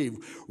I believe.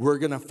 We're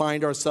going to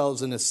find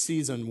ourselves in a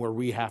season where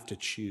we have to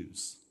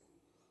choose.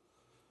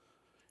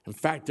 In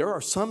fact, there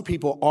are some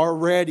people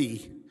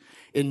already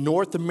in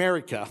North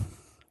America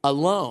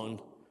alone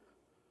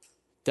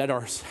that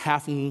are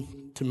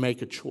having to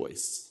make a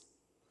choice.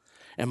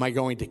 Am I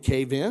going to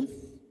cave in?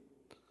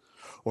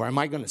 Or am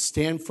I going to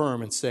stand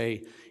firm and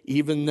say,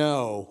 even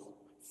though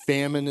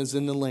famine is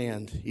in the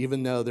land,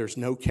 even though there's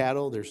no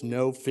cattle, there's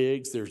no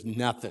figs, there's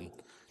nothing,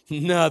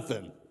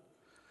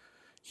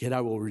 yet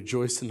I will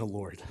rejoice in the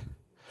Lord.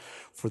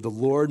 For the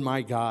Lord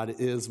my God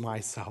is my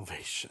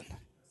salvation.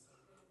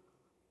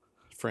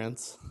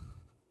 Friends,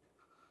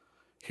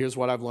 here's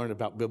what I've learned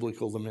about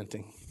biblical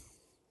lamenting.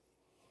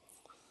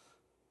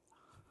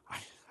 I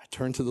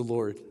turn to the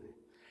Lord,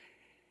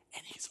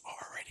 and he's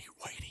already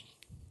waiting.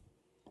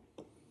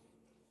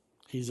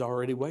 He's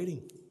already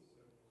waiting.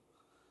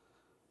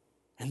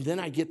 And then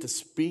I get to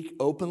speak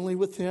openly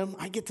with him.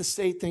 I get to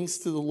say things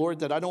to the Lord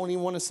that I don't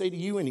even want to say to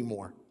you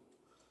anymore.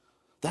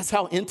 That's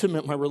how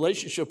intimate my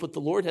relationship with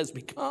the Lord has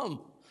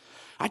become.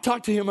 I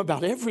talk to him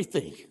about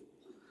everything.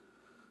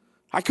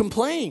 I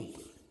complain.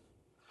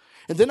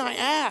 And then I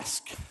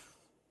ask.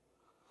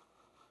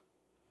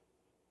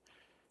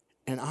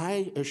 And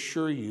I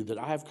assure you that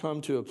I have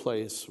come to a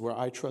place where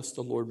I trust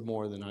the Lord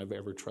more than I've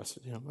ever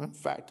trusted him. In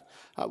fact,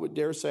 I would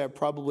dare say I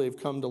probably have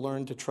come to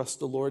learn to trust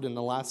the Lord in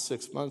the last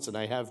 6 months, and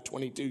I have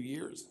 22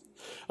 years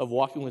of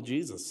walking with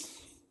Jesus.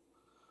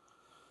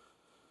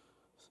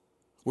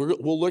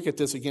 We'll look at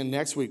this again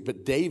next week,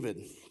 but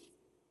David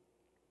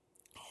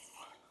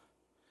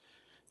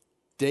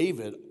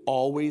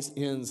always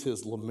ends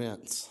his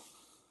laments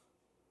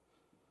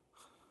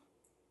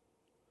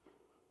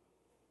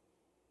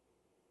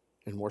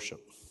in worship.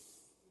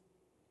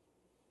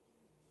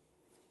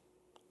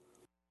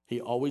 He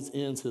always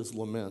ends his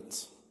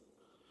laments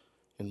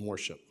in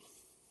worship.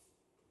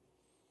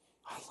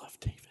 I love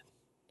David.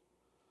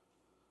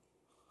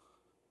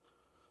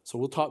 So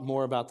we'll talk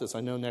more about this. I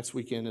know next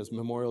weekend is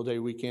Memorial Day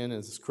weekend,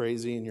 and it's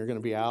crazy, and you're going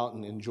to be out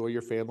and enjoy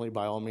your family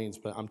by all means.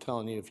 But I'm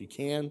telling you, if you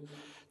can,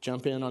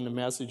 jump in on the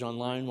message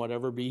online,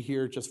 whatever, be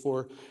here just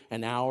for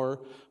an hour.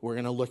 We're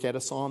going to look at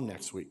a psalm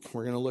next week.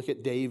 We're going to look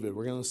at David.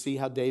 We're going to see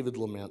how David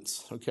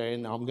laments, okay?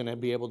 And I'm going to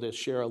be able to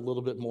share a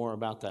little bit more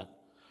about that.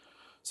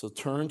 So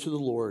turn to the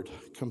Lord,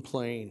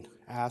 complain,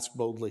 ask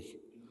boldly,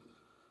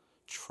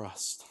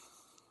 trust.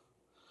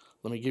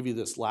 Let me give you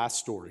this last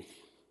story.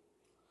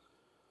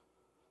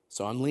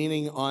 So I'm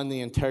leaning on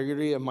the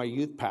integrity of my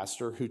youth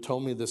pastor who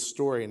told me this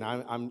story, and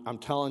I'm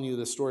telling you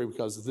this story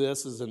because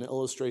this is an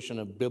illustration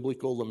of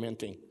biblical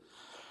lamenting.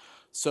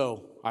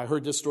 So I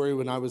heard this story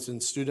when I was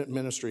in student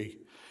ministry,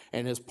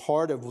 and as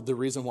part of the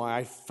reason why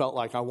I felt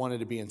like I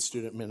wanted to be in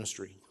student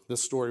ministry,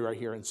 this story right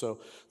here. And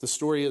so the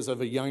story is of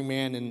a young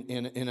man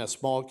in a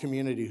small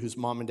community whose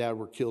mom and dad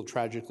were killed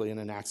tragically in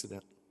an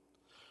accident.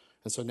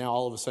 And so now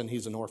all of a sudden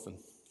he's an orphan,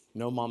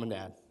 no mom and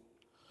dad.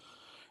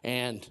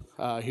 And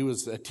he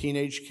was a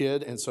teenage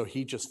kid, and so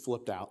he just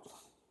flipped out,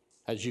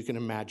 as you can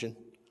imagine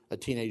a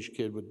teenage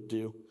kid would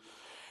do.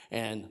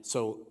 And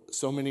so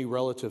many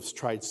relatives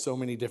tried so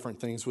many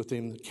different things with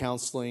him,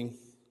 counseling,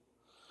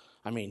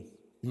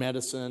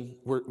 medicine.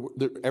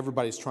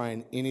 Everybody's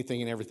trying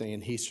anything and everything,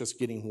 and he's just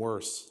getting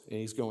worse,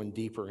 and he's going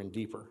deeper and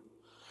deeper.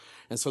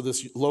 And so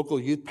this local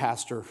youth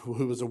pastor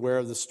who was aware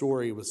of the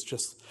story was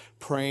just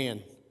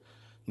praying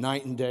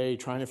night and day,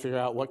 trying to figure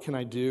out what can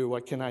I do,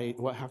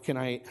 how can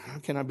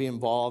I be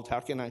involved,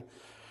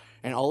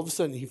 and all of a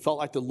sudden he felt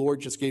like the Lord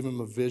just gave him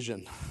a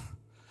vision.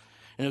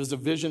 And it was a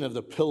vision of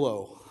the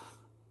pillow.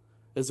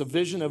 It was a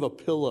vision of a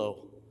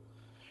pillow.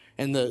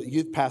 And the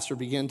youth pastor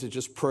began to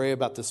just pray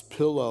about this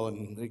pillow,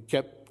 and it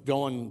kept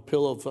going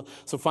pillow.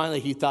 So finally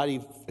he thought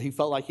he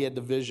felt like he had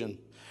the vision.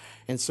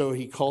 And so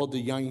he called the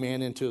young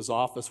man into his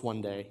office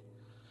one day.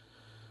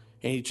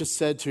 And he just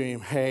said to him,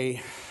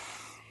 "Hey,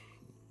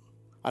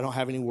 I don't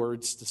have any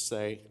words to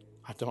say.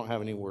 I don't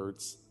have any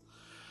words.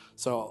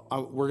 So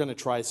we're going to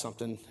try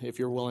something if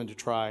you're willing to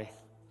try.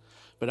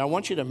 But I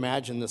want you to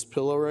imagine this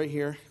pillow right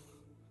here."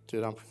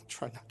 Dude, I'm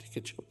trying not to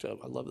get choked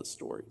up. I love this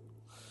story.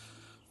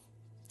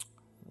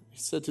 He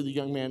said to the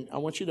young man, I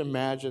want you to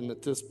imagine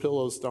that this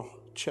pillow is the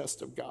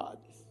chest of God.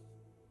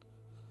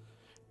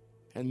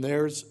 And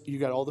you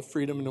got all the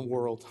freedom in the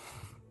world.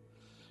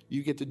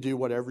 You get to do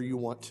whatever you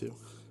want to.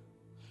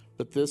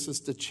 But this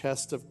is the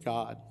chest of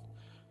God.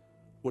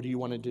 What do you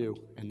want to do?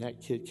 And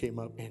that kid came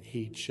up and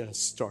he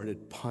just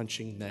started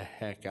punching the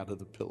heck out of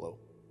the pillow.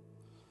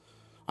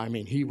 I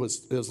mean, it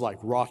was like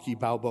Rocky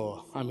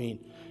Balboa. I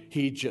mean,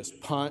 he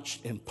just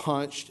punched and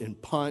punched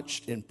and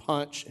punched and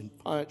punched and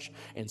punched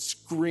and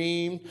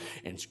screamed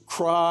and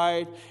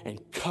cried and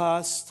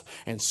cussed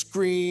and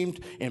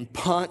screamed and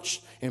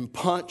punched and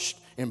punched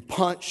and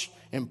punched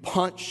and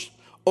punched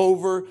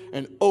over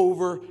and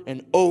over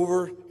and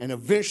over. And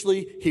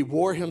eventually he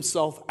wore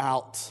himself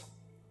out.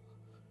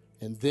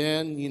 And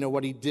then, you know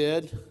what he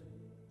did?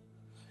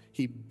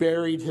 He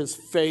buried his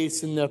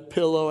face in the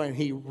pillow and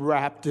he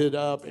wrapped it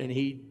up and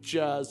he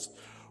just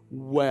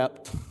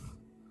wept.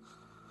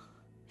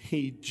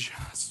 He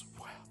just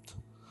wept.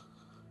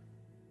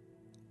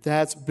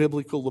 That's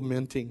biblical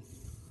lamenting.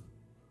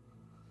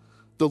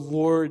 The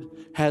Lord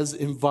has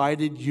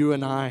invited you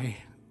and I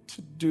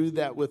to do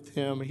that with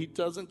him. He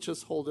doesn't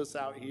just hold us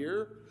out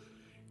here.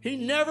 He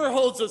never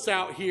holds us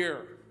out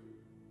here.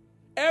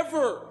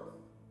 Ever.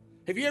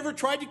 Have you ever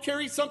tried to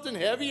carry something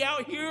heavy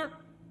out here?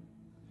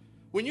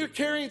 When you're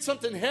carrying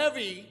something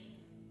heavy,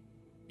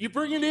 you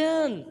bring it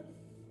in.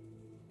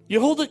 You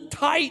hold it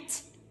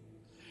tight.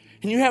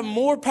 And you have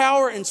more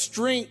power and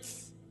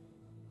strength.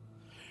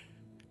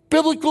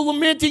 Biblical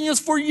lamenting is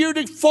for you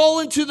to fall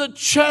into the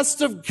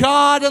chest of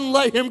God and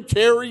let him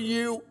carry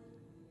you.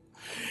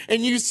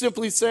 And you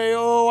simply say,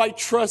 oh, I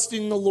trust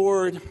in the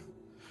Lord.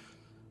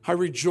 I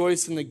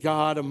rejoice in the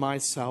God of my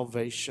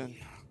salvation.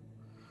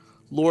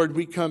 Lord,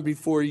 we come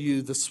before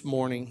you this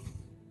morning.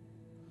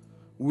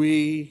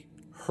 We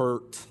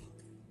hurt.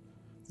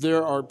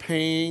 There are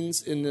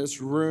pains in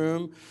this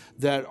room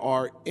that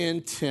are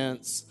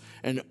intense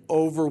and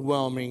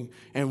overwhelming,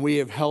 and we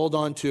have held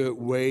on to it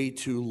way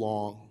too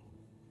long.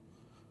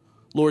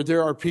 Lord,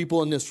 there are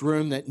people in this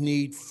room that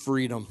need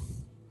freedom.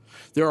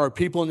 There are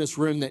people in this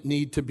room that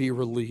need to be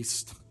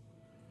released.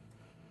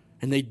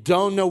 And they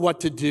don't know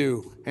what to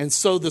do. And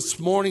so this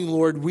morning,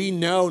 Lord, we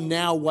know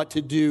now what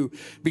to do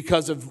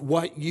because of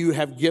what you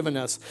have given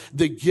us,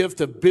 the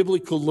gift of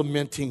biblical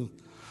lamenting.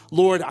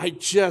 Lord, I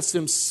just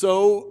am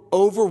so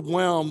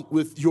overwhelmed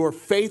with your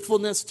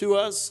faithfulness to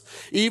us.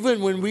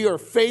 Even when we are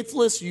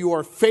faithless, you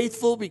are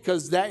faithful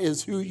because that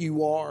is who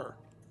you are.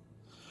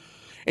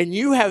 And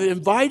you have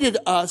invited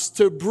us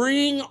to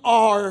bring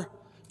our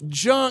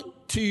junk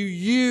to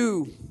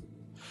you.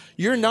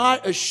 You're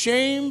not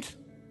ashamed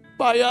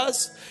by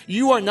us.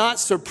 You are not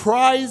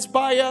surprised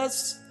by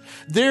us.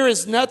 There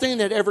is nothing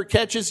that ever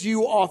catches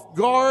you off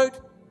guard.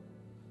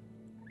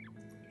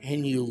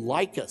 And you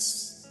like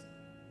us.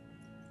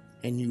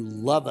 And you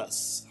love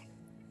us.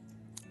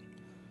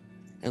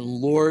 And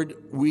Lord,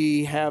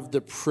 we have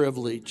the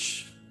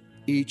privilege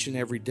each and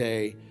every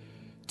day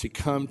to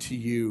come to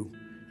you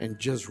and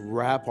just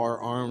wrap our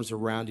arms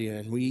around you.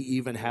 And we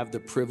even have the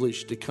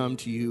privilege to come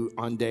to you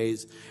on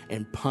days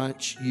and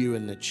punch you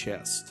in the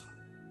chest.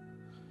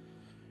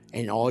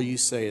 And all you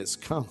say is,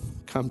 come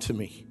to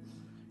me.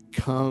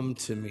 Come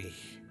to me.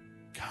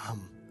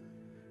 Come.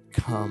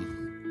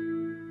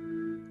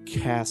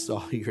 Cast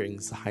all your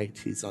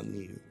anxieties on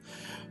you,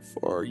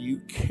 for you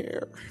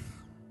care.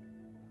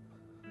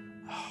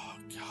 Oh,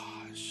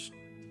 gosh.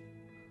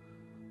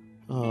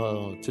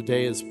 Oh,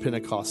 today is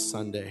Pentecost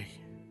Sunday.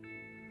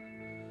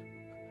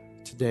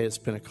 Today is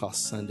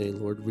Pentecost Sunday.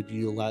 Lord, would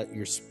you let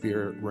your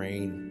spirit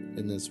reign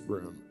in this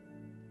room?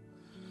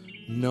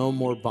 No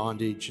more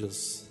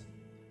bondages.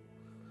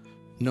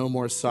 No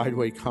more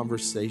sideway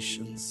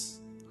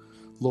conversations.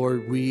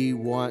 Lord, we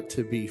want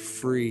to be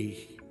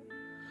free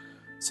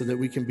so that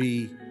we can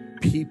be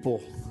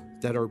people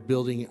that are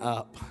building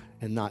up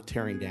and not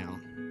tearing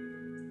down.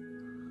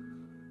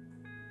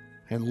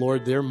 And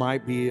Lord, there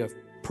might be a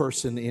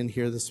person in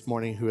here this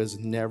morning who has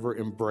never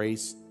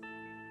embraced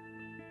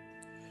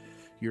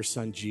your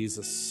son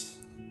Jesus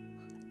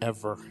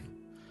ever.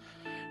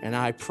 And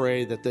I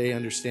pray that they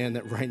understand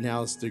that right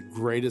now is the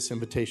greatest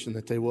invitation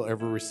that they will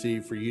ever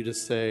receive, for you to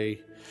say,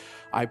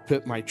 I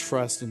put my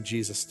trust in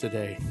Jesus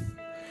today.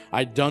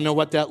 I don't know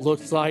what that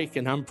looks like,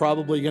 and I'm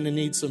probably going to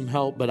need some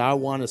help, but I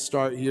want to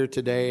start here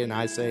today, and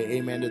I say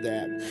amen to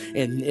that.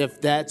 And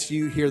if that's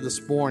you here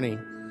this morning,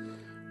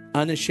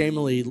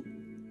 unashamedly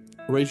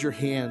raise your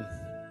hand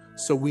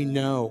so we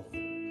know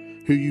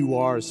who you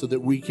are, so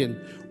that we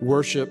can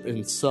worship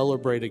and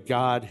celebrate a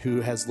God who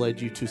has led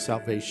you to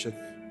salvation.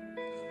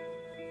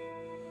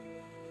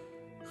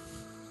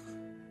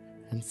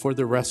 And for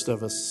the rest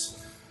of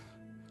us,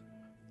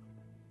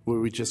 will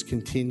we just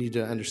continue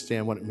to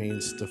understand what it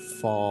means to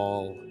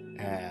fall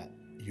at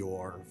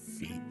your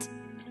feet?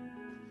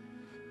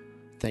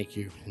 Thank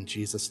you. In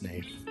Jesus'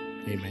 name,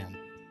 amen.